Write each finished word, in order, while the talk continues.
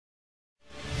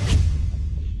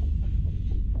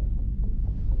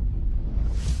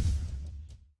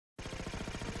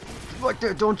like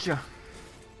that, don't you?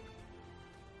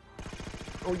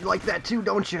 Oh, you like that too,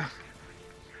 don't you?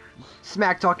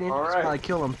 Smack talking. All Just right. probably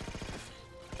kill them.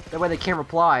 That way they can't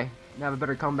reply and have a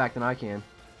better comeback than I can.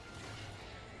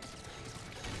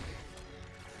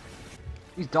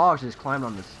 These dogs just climb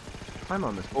on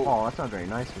this wall. That's not very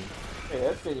nice of me. Hey,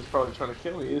 that thing is probably trying to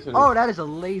kill me, isn't it? Oh, that is a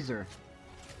laser.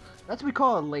 That's what we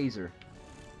call a laser.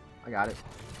 I got it.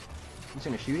 I'm just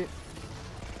gonna shoot it.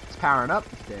 It's powering up.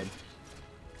 It's dead.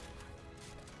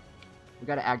 We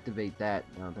gotta activate that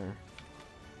down there.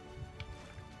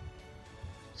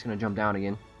 It's gonna jump down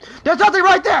again. There's nothing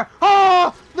right there!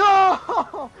 Oh!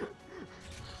 No!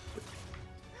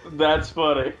 That's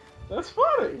funny. That's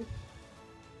funny.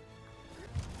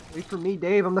 Wait for me,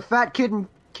 Dave. I'm the fat kid in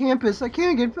campus. I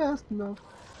can't get fast enough.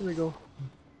 There we go.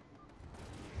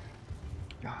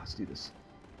 Ah, let's do this.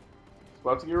 It's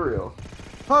about to get real.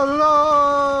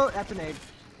 Hello! That's an egg.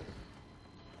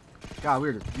 God,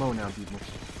 we're just mowing down people.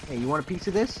 Hey, you want a piece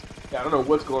of this? Yeah, I don't know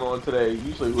what's going on today.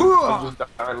 Usually I'm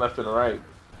just dying left and right.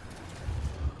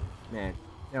 Man,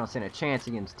 they don't stand a chance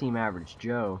against Team Average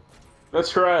Joe.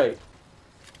 That's right.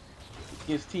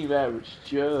 Against Team Average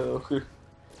Joe.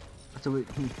 That's what we,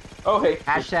 Oh, hey.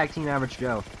 hashtag Team Average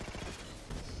Joe.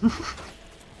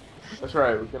 That's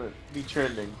right. We're gonna be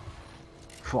trending.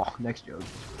 Oh, next joke.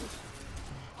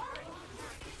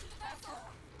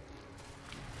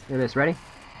 Look at this. Ready?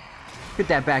 Get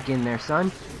that back in there,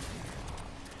 son.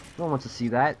 No one wants to see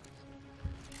that.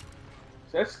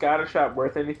 Is that scatter shot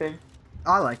worth anything?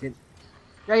 I like it.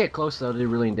 Gotta get close though to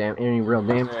do any real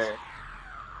damage. Yeah.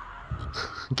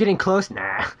 Getting close?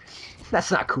 Nah.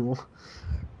 That's not cool.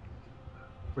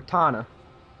 Cortana.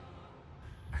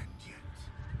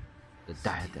 The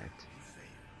diadect.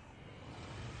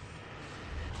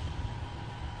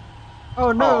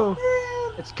 Oh no!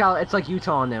 Oh. It's like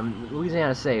Utah and them.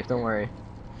 Louisiana's safe, don't worry.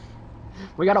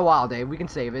 We got a while, Dave. We can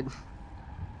save it.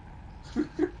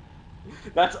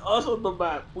 That's us on the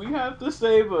map. We have to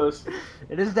save us.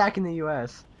 It is back in the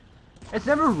U.S. It's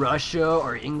never Russia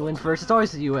or England first. It's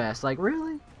always the U.S. Like,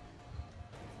 really?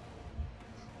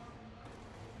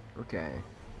 Okay.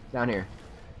 Down here.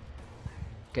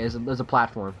 Okay, there's a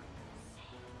platform.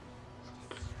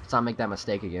 Let's not make that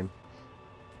mistake again.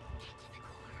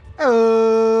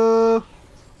 Oh!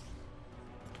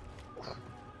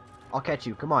 I'll catch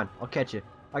you. Come on. I'll catch you.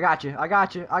 I got you. I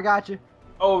got you. I got you.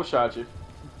 Oh, shot you.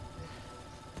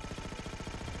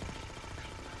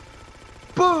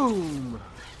 Boom!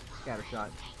 Scatter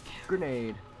shot.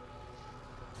 Grenade.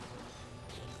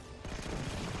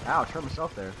 Ouch, hurt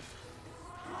myself there.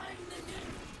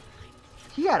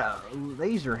 He had a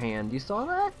laser hand. You saw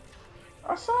that?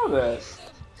 I saw that.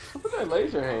 Look at that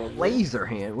laser hand. Man. Laser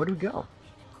hand. Where'd we go?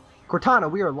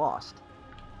 Cortana, we are lost.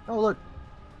 Oh, look.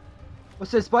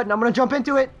 What's this button? I'm gonna jump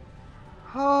into it.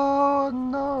 Oh,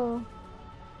 no.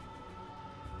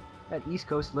 That East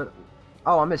Coast lit.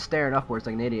 Oh, I'm just staring upwards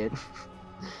like an idiot.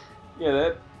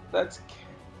 Yeah, that's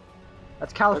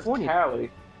California. That's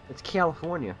Cali. It's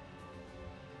California.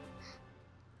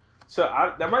 So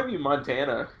that might be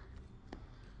Montana.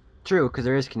 True, because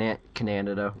there is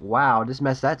Canada. Wow, just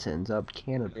messed that sentence up.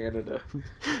 Canada. Canada.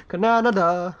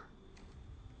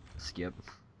 Skip.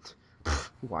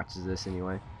 Who watches this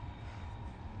anyway?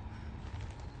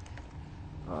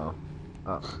 Uh-oh.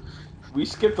 Uh-oh. We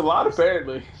skipped a lot,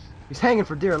 apparently. He's hanging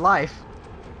for dear life.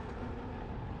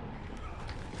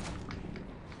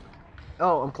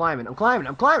 Oh, I'm climbing. I'm climbing.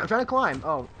 I'm climbing. I'm trying to climb.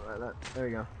 Oh, there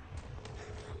we go.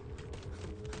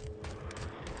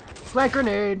 Plant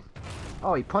grenade.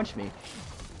 Oh, he punched me.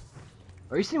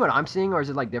 Are you seeing what I'm seeing, or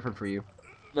is it like different for you?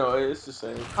 No, it's the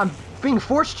same. I'm being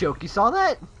force choked. You saw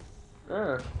that?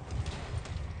 Yeah.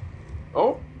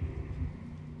 Oh.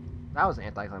 That was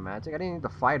anticlimactic. I didn't need to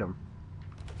fight him.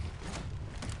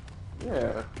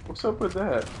 Yeah. What's up with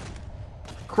that?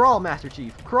 Crawl, Master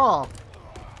Chief. Crawl.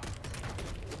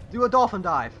 Do a dolphin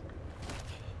dive.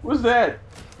 What's that?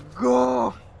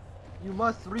 Go. You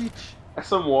must reach. That's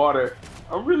some water.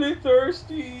 I'm really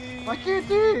thirsty. I can't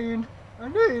eat. I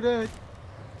need it.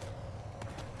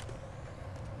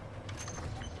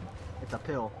 It's a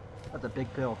pill. That's a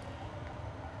big pill.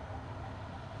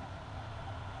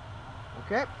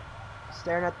 Okay.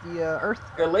 Staring at the earth.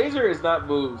 The laser is not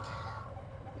moved.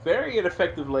 Very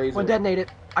ineffective laser. One detonate it.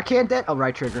 I can't oh,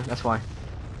 right trigger. That's why.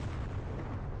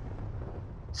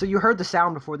 So you heard the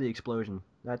sound before the explosion.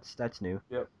 That's new.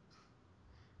 Yep.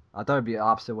 I thought it'd be the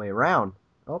opposite way around.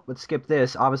 Oh, let's skip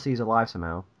this. Obviously he's alive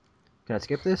somehow. Can I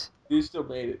skip this? You still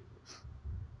made it.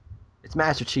 It's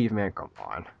Master Chief, man. Come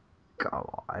on. Come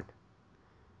on.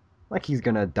 Like he's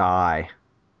gonna die.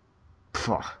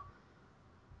 Pfft.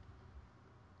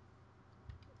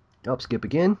 Oh, skip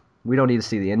again. We don't need to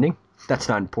see the ending. That's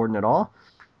not important at all.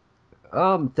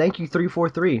 Thank you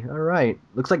 343. All right.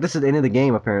 Looks like this is the end of the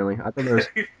game. Apparently, I thought there was.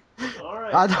 All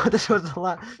right. I thought this was the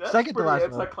last, That's second to pretty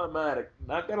last one. anticlimactic.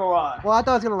 Not gonna lie. Well, I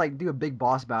thought I was gonna like do a big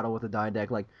boss battle with a die deck,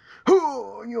 like,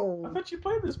 "Hoo, I yo." thought you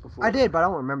played this I before. did, but I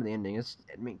don't remember the ending. I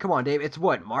mean, come on, Dave. It's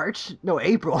what, March? No,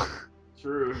 April.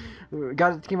 True.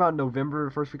 Guys, it came out in November,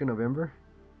 first week of November.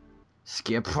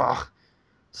 Skip.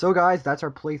 So, guys, that's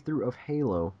our playthrough of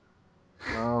Halo.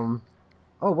 Oh,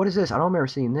 what is this? I don't remember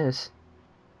seeing this.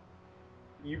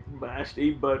 You mashed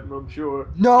A button, I'm sure.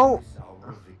 No.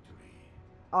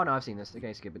 Oh no, I've seen this.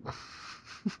 Okay, skip it.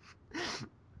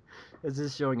 Is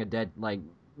this showing a dead like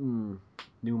New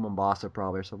Mombasa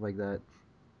probably or something like that?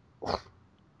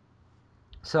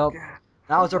 So God,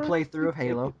 that was our I playthrough of think I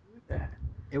Halo. could do that.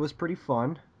 It was pretty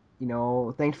fun.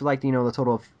 Thanks for like the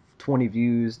total of 20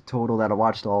 views total that I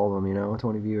watched all of them.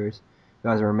 20 viewers. You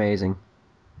guys are amazing.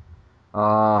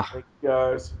 Thank you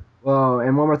guys. Well,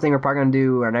 and one more thing, we're probably gonna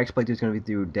do our next playthrough is gonna be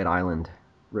through Dead Island,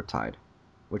 Riptide,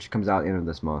 which comes out end of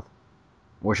this month,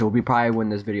 which will be probably when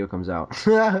this video comes out.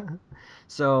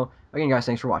 So again, guys,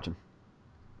 thanks for watching.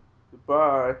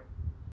 Goodbye.